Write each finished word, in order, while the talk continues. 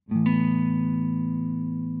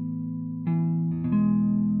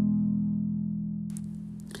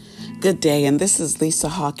Good day, and this is Lisa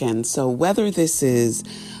Hawkins. So whether this is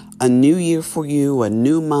a new year for you, a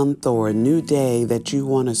new month, or a new day that you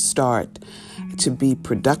want to start to be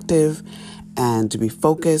productive and to be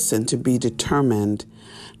focused and to be determined,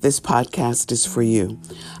 this podcast is for you.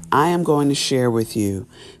 I am going to share with you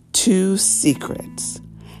 2 secrets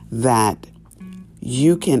that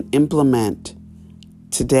you can implement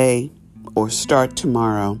today or start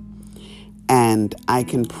tomorrow, and I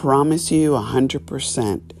can promise you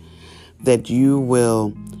 100% that you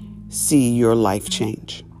will see your life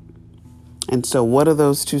change. And so what are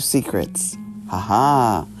those 2 secrets?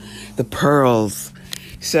 The pearls.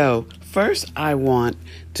 So first I want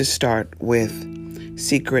to start with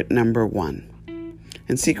secret number 1.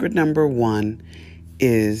 And secret number 1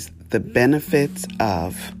 is the benefits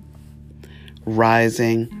of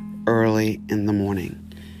rising early in the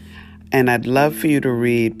morning. And I'd love for you to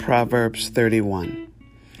read Proverbs 31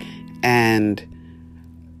 and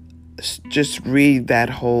just read that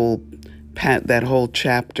whole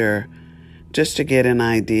chapter just to get an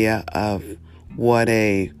idea of what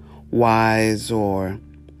a wise or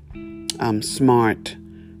smart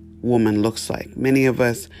woman looks like. Many of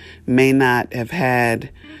us may not have had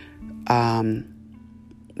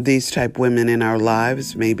these type women in our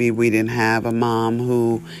lives. Maybe we didn't have a mom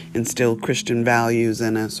who instilled Christian values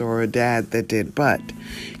in us or a dad that did, but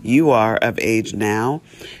you are of age now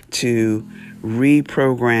to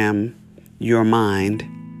reprogram your mind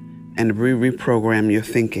and reprogram your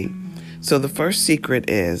thinking. So the first secret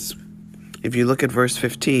is, if you look at verse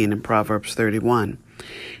 15 in Proverbs 31,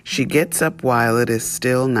 she gets up while it is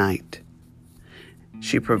still night.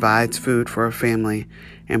 She provides food for her family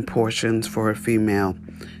and portions for her female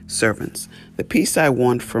servants. The piece I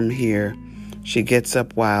want from here, she gets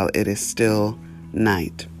up while it is still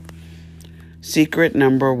night. Secret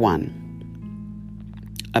number 1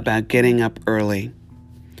 about getting up early,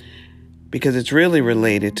 because it's really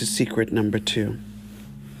related to secret number 2.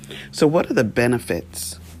 So what are the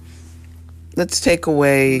benefits? Let's take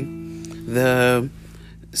away the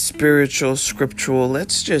spiritual, scriptural.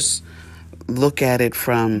 Let's just look at it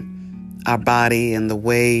from our body and the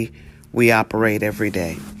way we operate every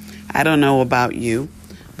day. I don't know about you,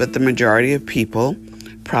 but the majority of people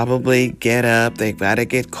probably get up. They've got to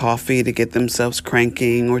get coffee to get themselves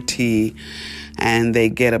cranking or tea, and they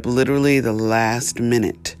get up literally the last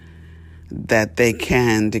minute that they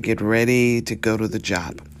can to get ready to go to the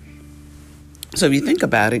job. So if you think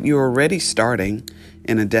about it, you're already starting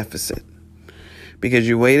in a deficit because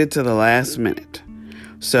you waited to the last minute.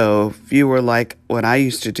 So if you were like what I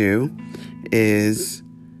used to do, is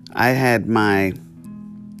I had my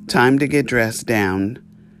time to get dressed down,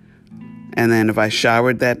 and then if I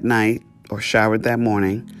showered that night or showered that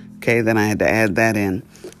morning, then I had to add that in.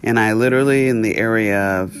 And I literally, in the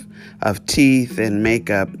area of teeth and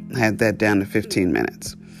makeup, had that down to 15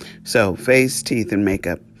 minutes. So face, teeth, and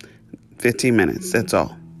makeup, 15 minutes, that's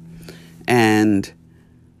all.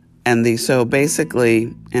 So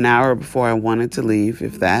basically an hour before I wanted to leave,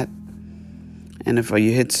 if that, and if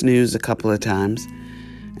you hit snooze a couple of times,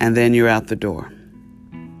 and then you're out the door.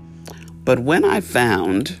 But when I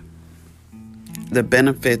found the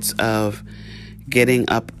benefits of getting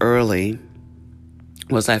up early,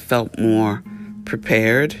 was I felt more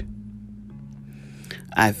prepared.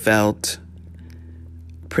 I felt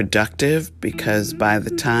productive because by the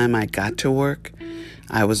time I got to work,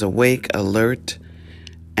 I was awake, alert,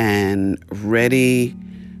 and ready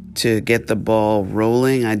to get the ball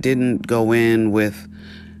rolling. I didn't go in with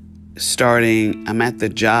I'm at the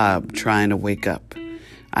job trying to wake up.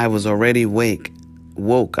 I was already woke,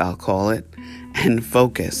 I'll call it, and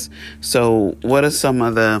focused. So what are some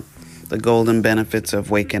of the golden benefits of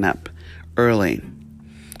waking up early?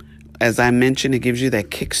 As I mentioned, it gives you that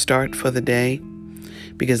kickstart for the day,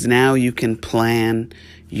 because now you can plan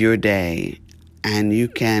your day, and you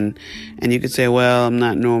can say, well, I'm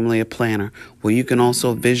not normally a planner. Well, you can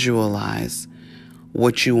also visualize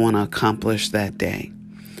what you want to accomplish that day.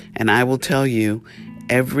 And I will tell you,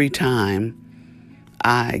 every time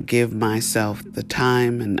I give myself the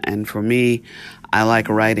time, and for me, I like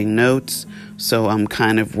writing notes, so I'm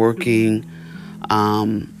kind of working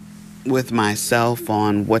with myself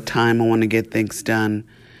on what time I want to get things done.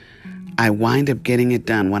 I wind up getting it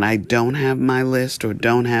done. When I don't have my list or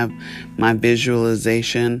don't have my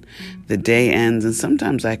visualization, the day ends, and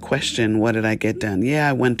sometimes I question, what did I get done? Yeah,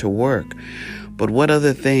 I went to work, but what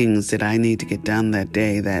other things did I need to get done that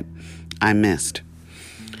day that I missed?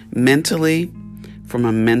 Mentally, from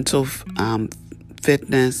a mental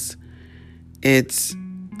fitness, it's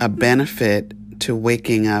a benefit to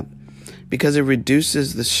waking up because it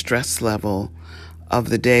reduces the stress level of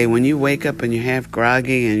the day. When you wake up and you're half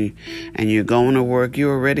groggy and you're going to work,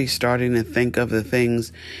 you're already starting to think of the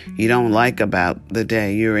things you don't like about the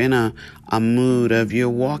day. You're in a mood of you're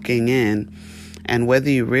walking in, and whether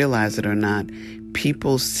you realize it or not,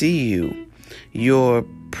 people see you, your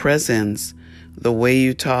presence, the way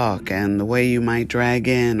you talk and the way you might drag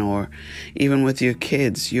in, or even with your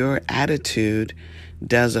kids, your attitude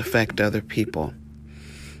does affect other people.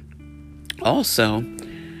 Also,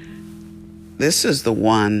 this is the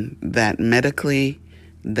one that medically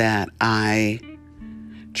that I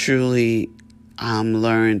truly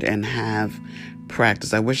learned and have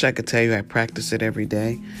practiced. I wish I could tell you I practice it every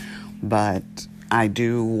day, but I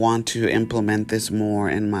do want to implement this more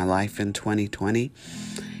in my life in 2020,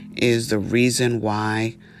 is the reason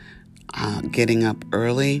why getting up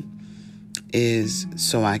early is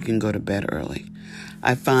so I can go to bed early.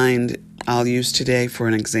 I find, I'll use today for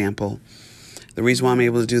an example. The reason why I'm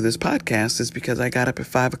able to do this podcast is because I got up at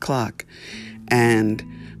 5 o'clock and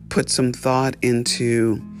put some thought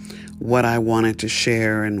into what I wanted to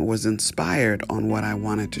share and was inspired on what I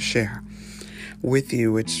wanted to share with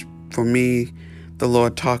you, which for me, the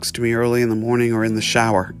Lord talks to me early in the morning or in the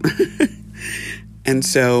shower. And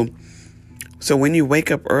so when you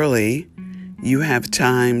wake up early, you have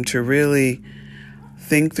time to really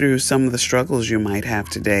think through some of the struggles you might have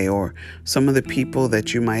today, or some of the people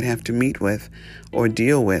that you might have to meet with or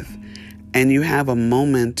deal with. And you have a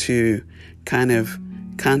moment to kind of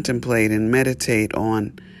contemplate and meditate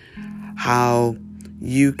on how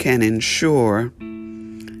you can ensure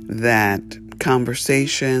that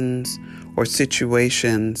conversations or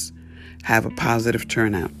situations have a positive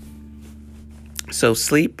turnout. So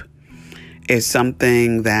sleep is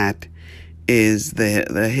something that is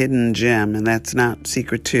the hidden gem, and that's not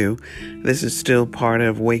secret too. This is still part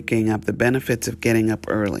of waking up, the benefits of getting up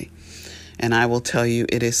early. And I will tell you,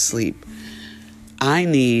 it is sleep. I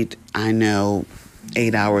know,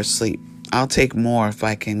 8 hours sleep. I'll take more if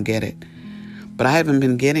I can get it. But I haven't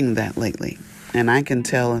been getting that lately. And I can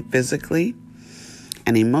tell physically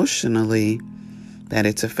and emotionally that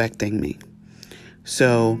it's affecting me.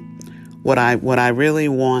 So what I really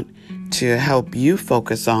want to help you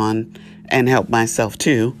focus on, and help myself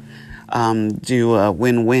too, do a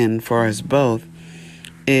win-win for us both,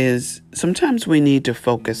 is sometimes we need to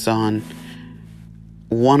focus on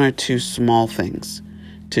one or two small things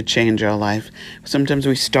to change our life. Sometimes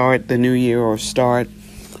we start the new year or start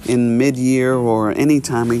in mid-year or any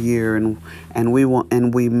time of year, and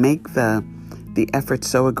we make the effort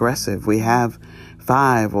so aggressive. We have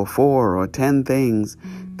 5 or 4 or 10 things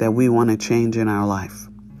that we want to change in our life.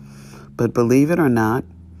 But believe it or not,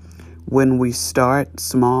 when we start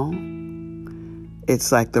small,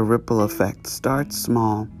 it's like the ripple effect. Start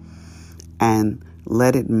small and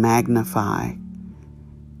let it magnify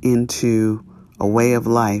into a way of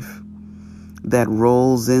life that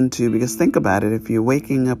rolls into, because think about it, if you're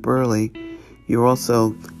waking up early, you're also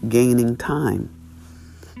gaining time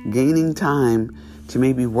to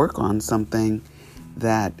maybe work on something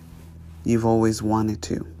that you've always wanted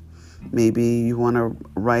to. Maybe you want to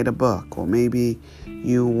write a book, or maybe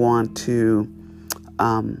you want to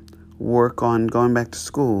work on going back to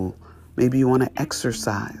school. Maybe you want to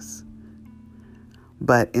exercise.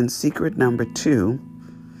 But in secret number 2,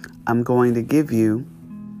 I'm going to give you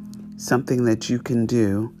something that you can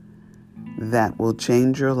do that will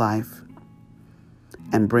change your life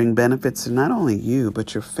and bring benefits to not only you,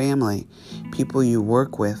 but your family, people you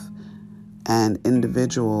work with, and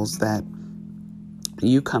individuals that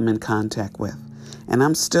you come in contact with. And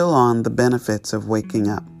I'm still on the benefits of waking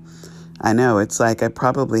up. I know it's like I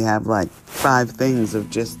probably have like 5 things of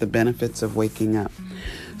just the benefits of waking up.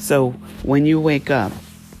 So when you wake up,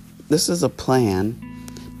 this is a plan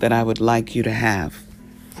that I would like you to have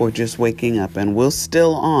for just waking up. And we're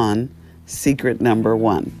still on secret number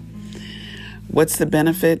 1. What's the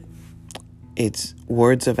benefit? It's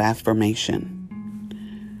words of affirmation.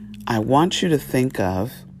 I want you to think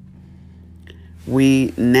of,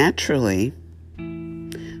 we naturally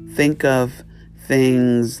think of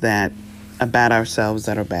things that about ourselves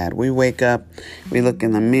that are bad. We wake up, we look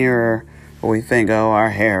in the mirror, we think, oh, our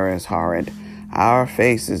hair is horrid. Our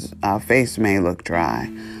face may look dry.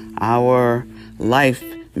 Our life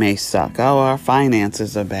may suck. Oh, our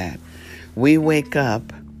finances are bad. We wake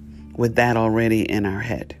up with that already in our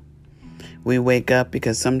head. We wake up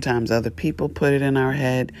because sometimes other people put it in our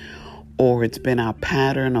head, or it's been our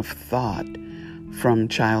pattern of thought from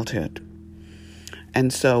childhood.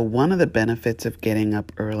 And so one of the benefits of getting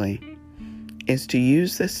up early is to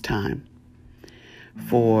use this time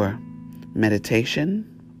for meditation,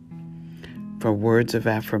 for words of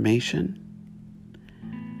affirmation,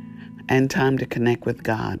 and time to connect with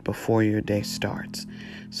God before your day starts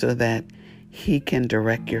so that He can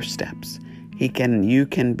direct your steps. You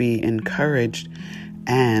can be encouraged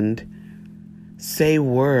and say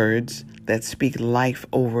words that speak life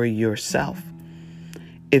over yourself.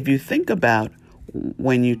 If you think about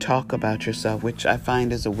when you talk about yourself, which I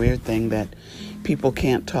find is a weird thing that people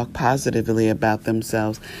can't talk positively about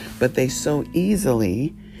themselves, but they so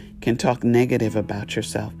easily can talk negative about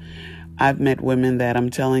yourself. I've met women that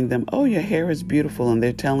I'm telling them, oh, your hair is beautiful, and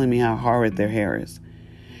they're telling me how horrid their hair is.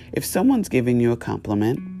 If someone's giving you a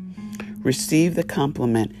compliment, receive the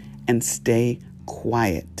compliment and stay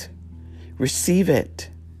quiet. Receive it.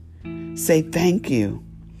 Say thank you.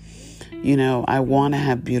 I want to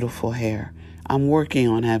have beautiful hair. I'm working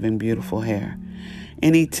on having beautiful hair.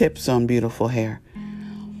 Any tips on beautiful hair?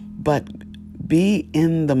 But be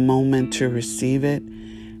in the moment to receive it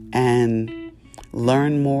and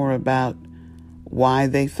learn more about why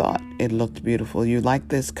they thought it looked beautiful. You like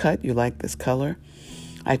this cut? You like this color?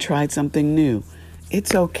 I tried something new.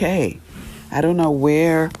 It's okay. I don't know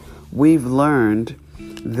where we've learned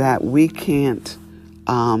that we can't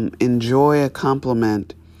enjoy a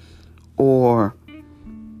compliment or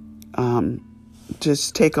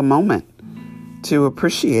just take a moment to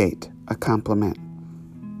appreciate a compliment.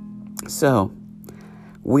 So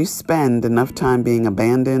we spend enough time being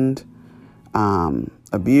abandoned,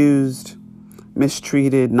 abused,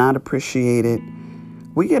 mistreated, not appreciated.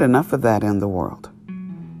 We get enough of that in the world.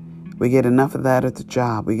 We get enough of that at the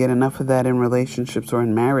job. We get enough of that in relationships or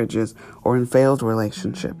in marriages or in failed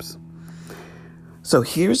relationships. So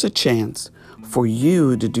here's a chance for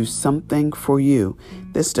you to do something for you.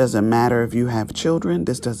 This doesn't matter if you have children.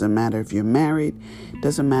 This doesn't matter if you're married.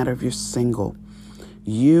 Doesn't matter if you're single.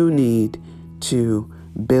 You need to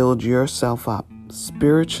build yourself up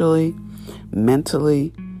spiritually,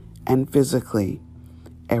 mentally, and physically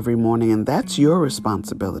every morning. And that's your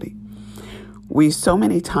responsibility. We so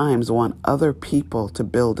many times want other people to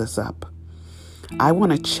build us up. I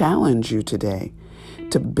want to challenge you today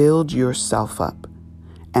to build yourself up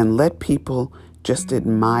and let people just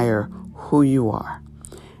admire who you are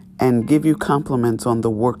and give you compliments on the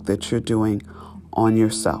work that you're doing on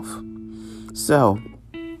yourself. So,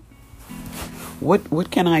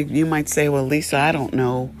 what can you might say, well, Lisa, I don't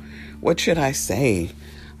know. What should I say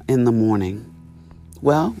in the morning?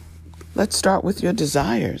 Well, let's start with your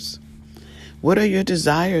desires. What are your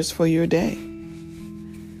desires for your day?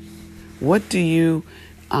 What do you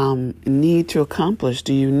need to accomplish?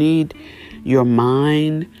 Do you need your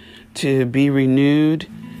mind to be renewed?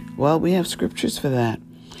 Well, we have scriptures for that.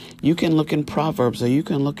 You can look in Proverbs, or you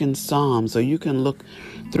can look in Psalms, or you can look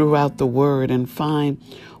throughout the Word and find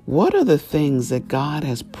what are the things that God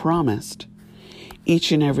has promised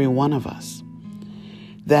each and every one of us,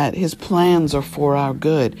 that His plans are for our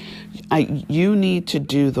good. You need to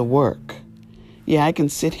do the work. Yeah, I can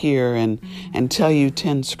sit here and tell you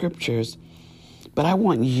 10 scriptures, but I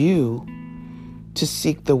want you to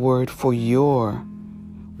seek the Word for your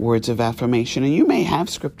words of affirmation. And you may have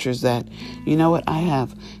scriptures that, you know what, I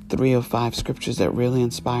have 3 or 5 scriptures that really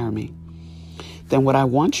inspire me. Then what I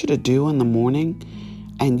want you to do in the morning,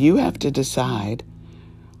 and you have to decide,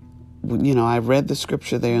 I read the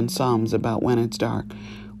scripture there in Psalms about when it's dark.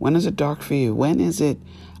 When is it dark for you? When is it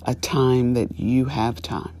a time that you have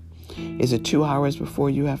time? Is it 2 hours before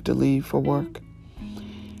you have to leave for work?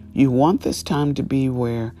 You want this time to be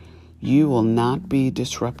where you will not be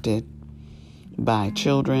disrupted by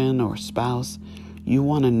children or spouse. You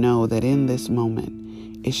want to know that in this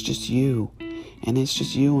moment, it's just you, and it's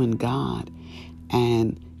just you and God,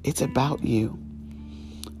 and it's about you.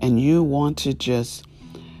 And you want to just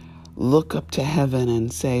look up to heaven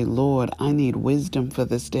and say, Lord, I need wisdom for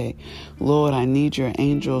this day. Lord, I need your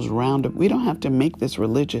angels round up. We don't have to make this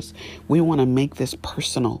religious. We want to make this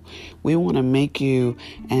personal. We want to make you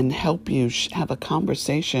and help you have a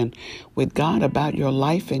conversation with God about your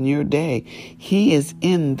life and your day. He is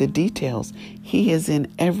in the details. He is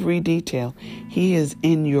in every detail. He is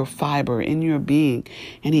in your fiber, in your being,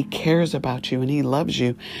 and He cares about you and He loves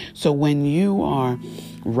you. So when you are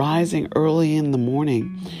rising early in the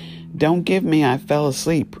morning, don't give me, I fell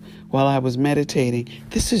asleep while I was meditating.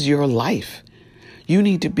 This is your life. You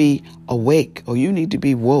need to be awake, or you need to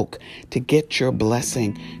be woke to get your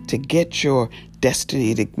blessing, to get your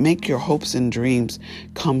destiny, to make your hopes and dreams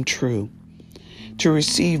come true, to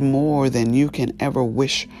receive more than you can ever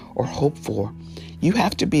wish or hope for. You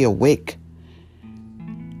have to be awake,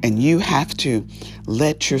 and you have to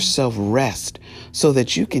let yourself rest so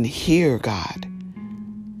that you can hear God.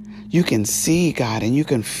 You can see God and you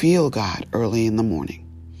can feel God early in the morning.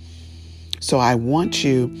 So I want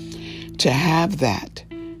you to have that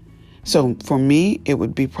So for me, it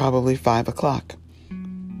would be probably 5 o'clock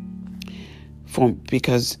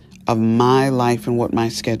because of my life and what my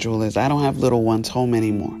schedule is. I don't have little ones home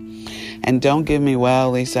anymore. And don't give me,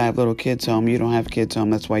 well, Lisa, I have little kids home. You don't have kids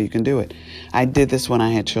home. That's why you can do it. I did this when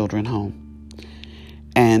I had children home.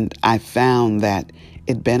 And I found that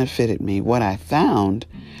it benefited me. What I found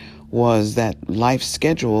was that life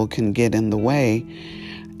schedule can get in the way.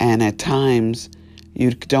 And at times,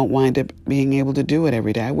 you don't wind up being able to do it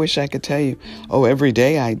every day. I wish I could tell you, oh, every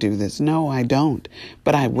day I do this. No, I don't.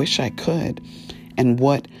 But I wish I could. And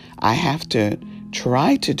what I have to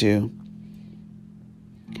try to do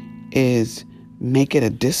is make it a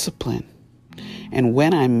discipline. And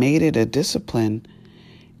when I made it a discipline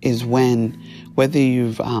is when, whether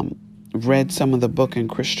you've read some of the book in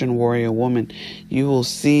Christian Warrior Woman, you will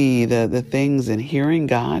see the things in hearing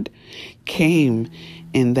God came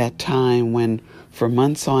in that time when for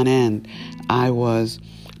months on end I was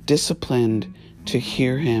disciplined to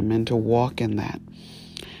hear him and to walk in that.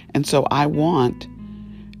 And so I want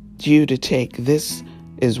you to take this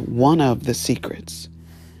is one of the secrets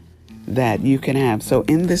that you can have. So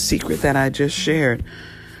in this secret that I just shared,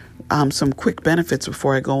 some quick benefits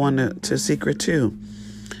before I go on to secret 2.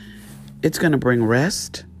 It's going to bring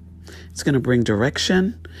rest. It's going to bring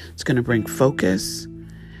direction. It's going to bring focus.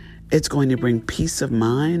 It's going to bring peace of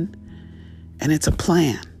mind. And it's a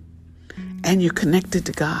plan. And you're connected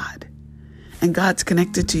to God. And God's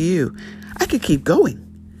connected to you. I could keep going.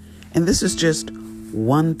 And this is just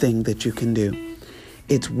one thing that you can do.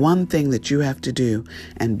 It's one thing that you have to do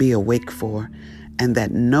and be awake for, and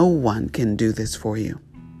that no one can do this for you.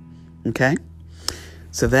 Okay?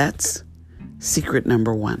 So that's secret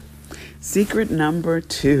number 1. Secret number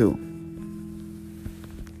 2,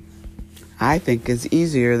 I think, is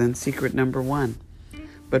easier than secret number 1.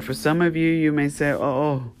 But for some of you, you may say,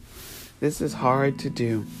 oh, this is hard to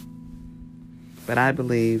do. But I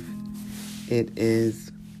believe it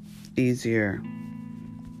is easier.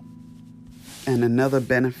 And another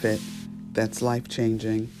benefit that's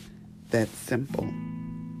life-changing, that's simple.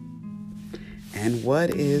 And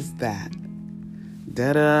what is that?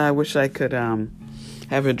 Da-da, I wish I could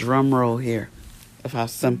have a drum roll here of how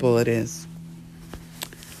simple it is.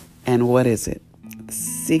 And what is it?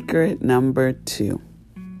 Secret number 2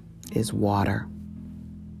 is water.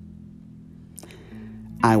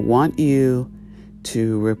 I want you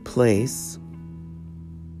to replace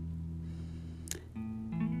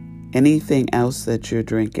anything else that you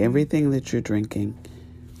drink, everything that you're drinking,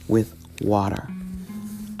 with water.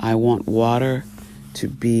 I want water to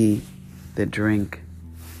be the drink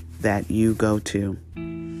that you go to.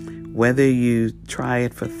 Whether you try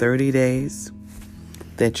it for 30 days,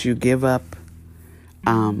 that you give up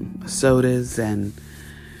sodas and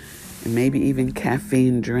maybe even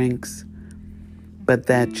caffeine drinks, but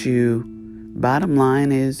that bottom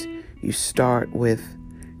line is you start with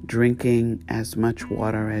drinking as much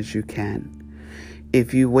water as you can.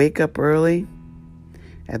 If you wake up early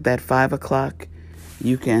at that 5 o'clock,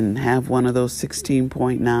 you can have one of those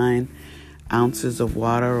 16.9 ounces of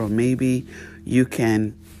water, or maybe you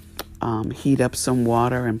can heat up some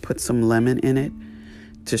water and put some lemon in it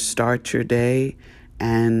to start your day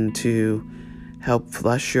and to help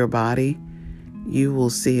flush your body. You will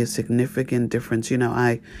see a significant difference. You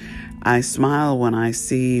know, I smile when I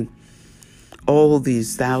see all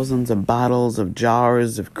these thousands of bottles of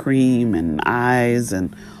jars of cream and eyes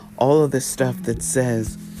and all of this stuff that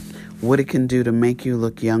says what it can do to make you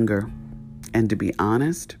look younger. And to be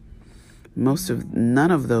honest,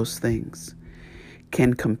 none of those things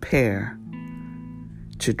can compare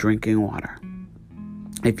to drinking water.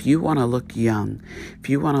 If you want to look young, if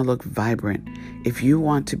you want to look vibrant, if you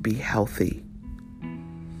want to be healthy,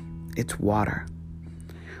 it's water.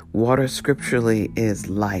 Water scripturally is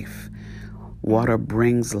life. Water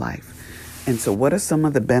brings life. And so what are some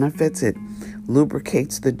of the benefits? It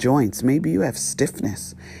lubricates the joints. Maybe you have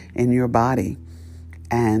stiffness in your body.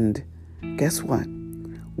 And guess what?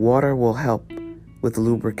 Water will help with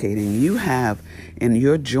lubricating. You have in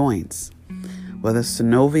your joints, whether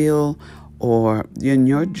synovial or in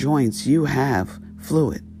your joints, you have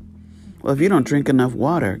fluid. Well, if you don't drink enough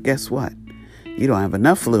water, guess what? You don't have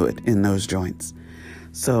enough fluid in those joints.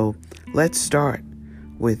 So let's start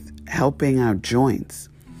with helping our joints.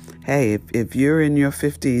 Hey, if you're in your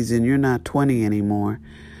 50s and you're not 20 anymore,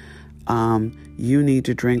 you need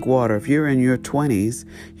to drink water. If you're in your 20s,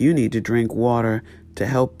 you need to drink water to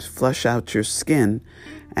help flush out your skin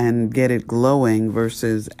and get it glowing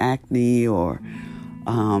versus acne or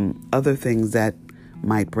other things that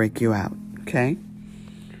might break you out, okay?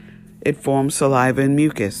 It forms saliva and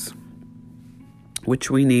mucus, which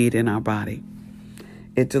we need in our body.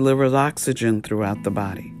 It delivers oxygen throughout the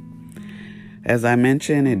body. As I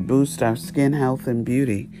mentioned, it boosts our skin health and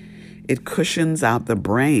beauty. It cushions out the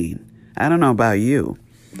brain. I don't know about you.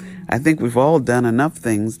 I think we've all done enough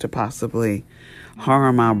things to possibly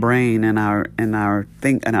harm our brain and our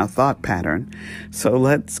thought pattern. So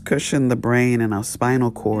let's cushion the brain and our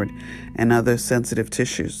spinal cord and other sensitive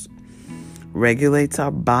tissues. Regulates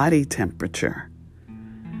our body temperature.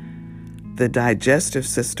 The digestive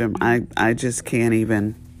system, I can't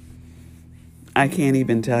even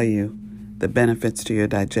tell you the benefits to your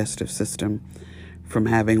digestive system from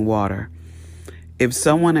having water. If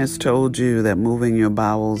someone has told you that moving your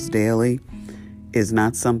bowels daily is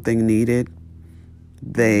not something needed,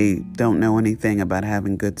 they don't know anything about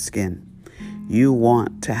having good skin. You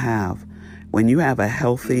want to have, when you have a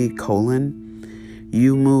healthy colon,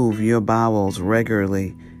 you move your bowels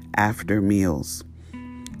regularly after meals.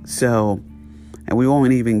 So, and we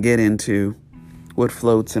won't even get into what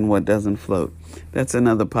floats and what doesn't float. That's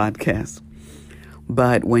another podcast.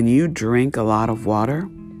 But when you drink a lot of water,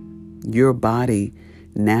 your body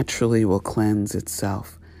naturally will cleanse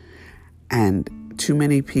itself. And too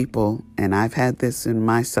many people, and I've had this in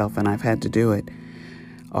myself and I've had to do it,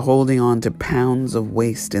 are holding on to pounds of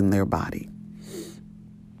waste in their body.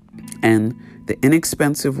 And the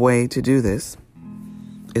inexpensive way to do this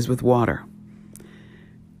is with water.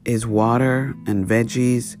 Is water and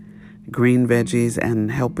veggies, green veggies,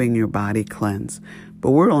 and helping your body cleanse.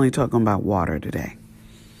 But we're only talking about water today.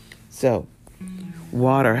 So,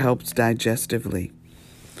 water helps digestively.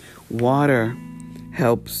 Water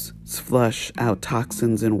helps flush out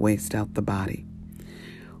toxins and waste out the body.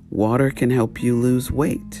 Water can help you lose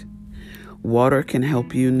weight. Water can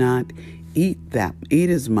help you not eat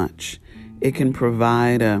as much. It can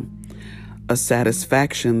provide a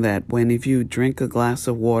satisfaction that if you drink a glass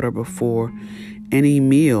of water before any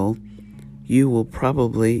meal, you will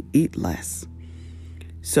probably eat less.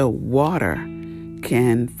 So water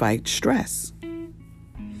can fight stress.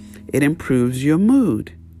 It improves your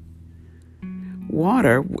mood.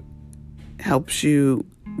 Water helps you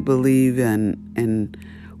believe in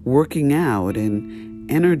working out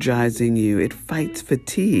and energizing you. It fights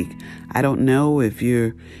fatigue. I don't know if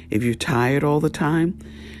you're tired all the time.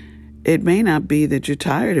 It may not be that you're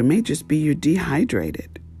tired. It may just be you're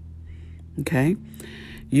dehydrated. Okay?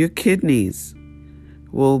 Your kidneys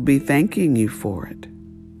will be thanking you for it.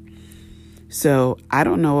 So I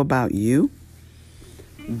don't know about you,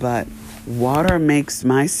 but water makes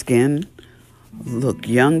my skin look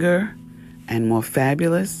younger and more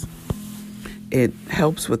fabulous. It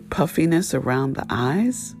helps with puffiness around the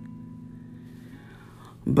eyes.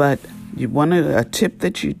 But a tip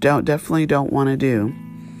that you definitely don't want to do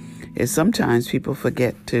is sometimes people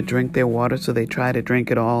forget to drink their water, so they try to drink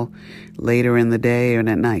it all later in the day or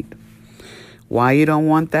at night. Why you don't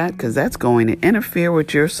want that? Because that's going to interfere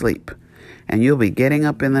with your sleep. And you'll be getting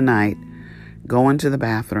up in the night, going to the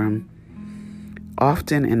bathroom,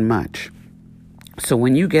 often and much. So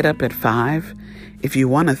when you get up at 5, if you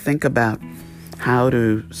want to think about how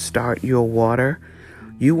to start your water,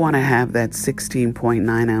 you want to have that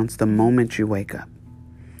 16.9 ounce the moment you wake up.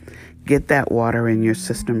 Get that water in your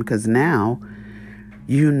system, because now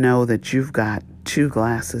you know that you've got 2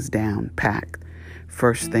 glasses down packed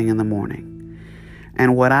first thing in the morning.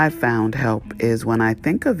 And what I found help is when I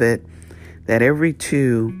think of it, that every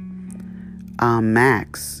 2 to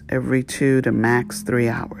max 3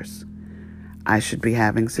 hours, I should be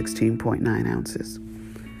having 16.9 ounces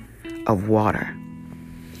of water.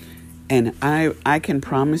 And I can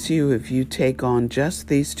promise you, if you take on just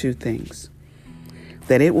these 2 things,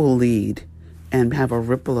 that it will lead and have a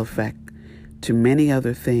ripple effect to many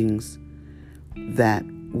other things that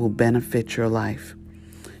will benefit your life.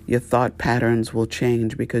 Your thought patterns will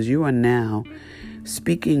change because you are now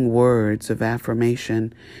speaking words of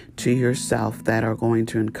affirmation to yourself that are going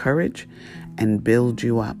to encourage and build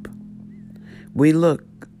you up. We look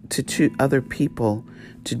to other people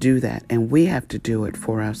to do that, and we have to do it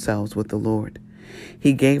for ourselves with the Lord.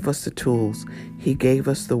 He gave us the tools. He gave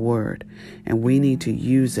us the word, and we need to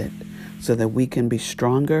use it so that we can be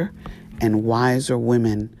stronger and wiser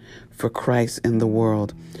women for Christ in the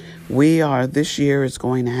world. This year is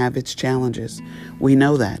going to have its challenges. We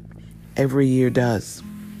know that. Every year does.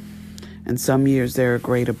 And some years they're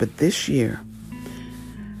greater, but this year,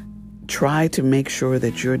 try to make sure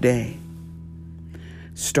that your day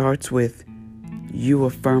starts with you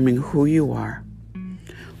affirming who you are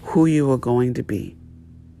going to be.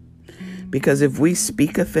 Because if we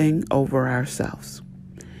speak a thing over ourselves,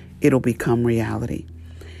 it'll become reality.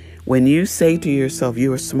 When you say to yourself,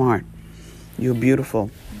 you are smart, you're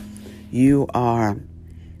beautiful, you are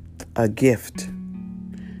a gift,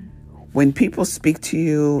 When people speak to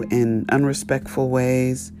you in unrespectful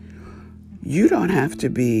ways, you don't have to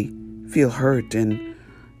feel hurt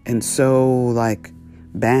and so like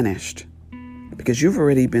banished, because you've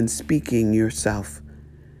already been speaking yourself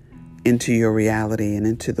into your reality and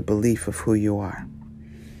into the belief of who you are.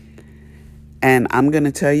 And I'm going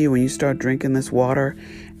to tell you, when you start drinking this water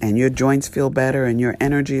and your joints feel better and your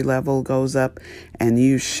energy level goes up and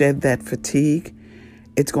you shed that fatigue,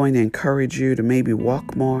 it's going to encourage you to maybe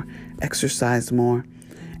walk more, exercise more,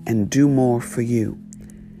 and do more for you.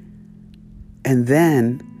 And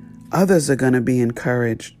then others are going to be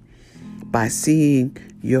encouraged by seeing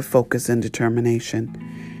your focus and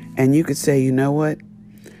determination. And you could say, you know what?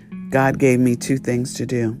 God gave me two things to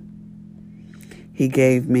do. He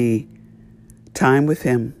gave me time with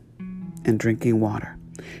Him and drinking water.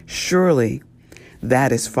 Surely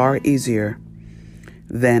that is far easier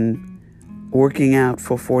than working out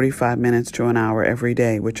for 45 minutes to an hour every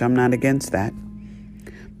day, which I'm not against that.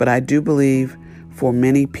 But I do believe for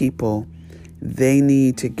many people, they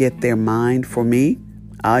need to get their mind. For me,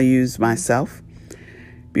 I'll use myself.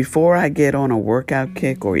 Before I get on a workout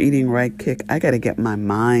kick or eating right kick, I got to get my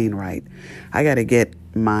mind right. I got to get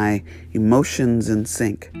my emotions in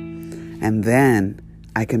sync. And then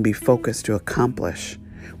I can be focused to accomplish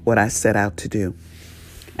what I set out to do.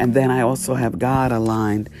 And then I also have God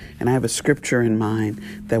aligned, and I have a scripture in mind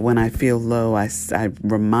that when I feel low, I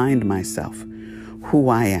remind myself who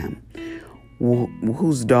I am,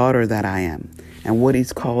 whose daughter that I am, and what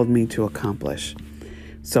He's called me to accomplish.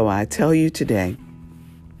 So I tell you today,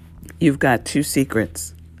 you've got two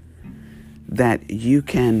secrets that you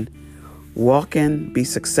can walk in, be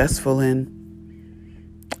successful in,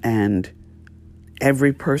 and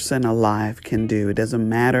every person alive can do. It doesn't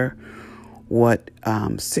matter what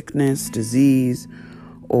sickness, disease,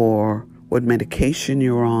 or what medication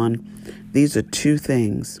you're on. These are two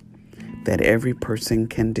things that every person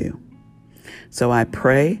can do. So I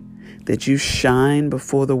pray that you shine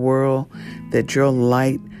before the world, that your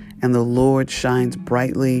light and the Lord shines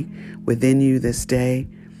brightly within you this day,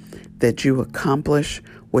 that you accomplish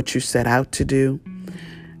what you set out to do,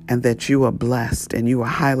 and that you are blessed and you are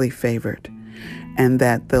highly favored, and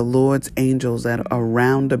that the Lord's angels that are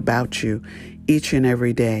round about you each and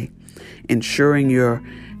every day, ensuring your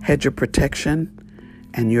hedge of protection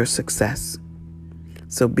and your success.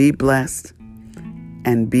 So be blessed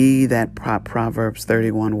and be that Proverbs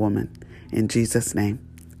 31 woman. In Jesus' name,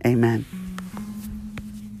 amen.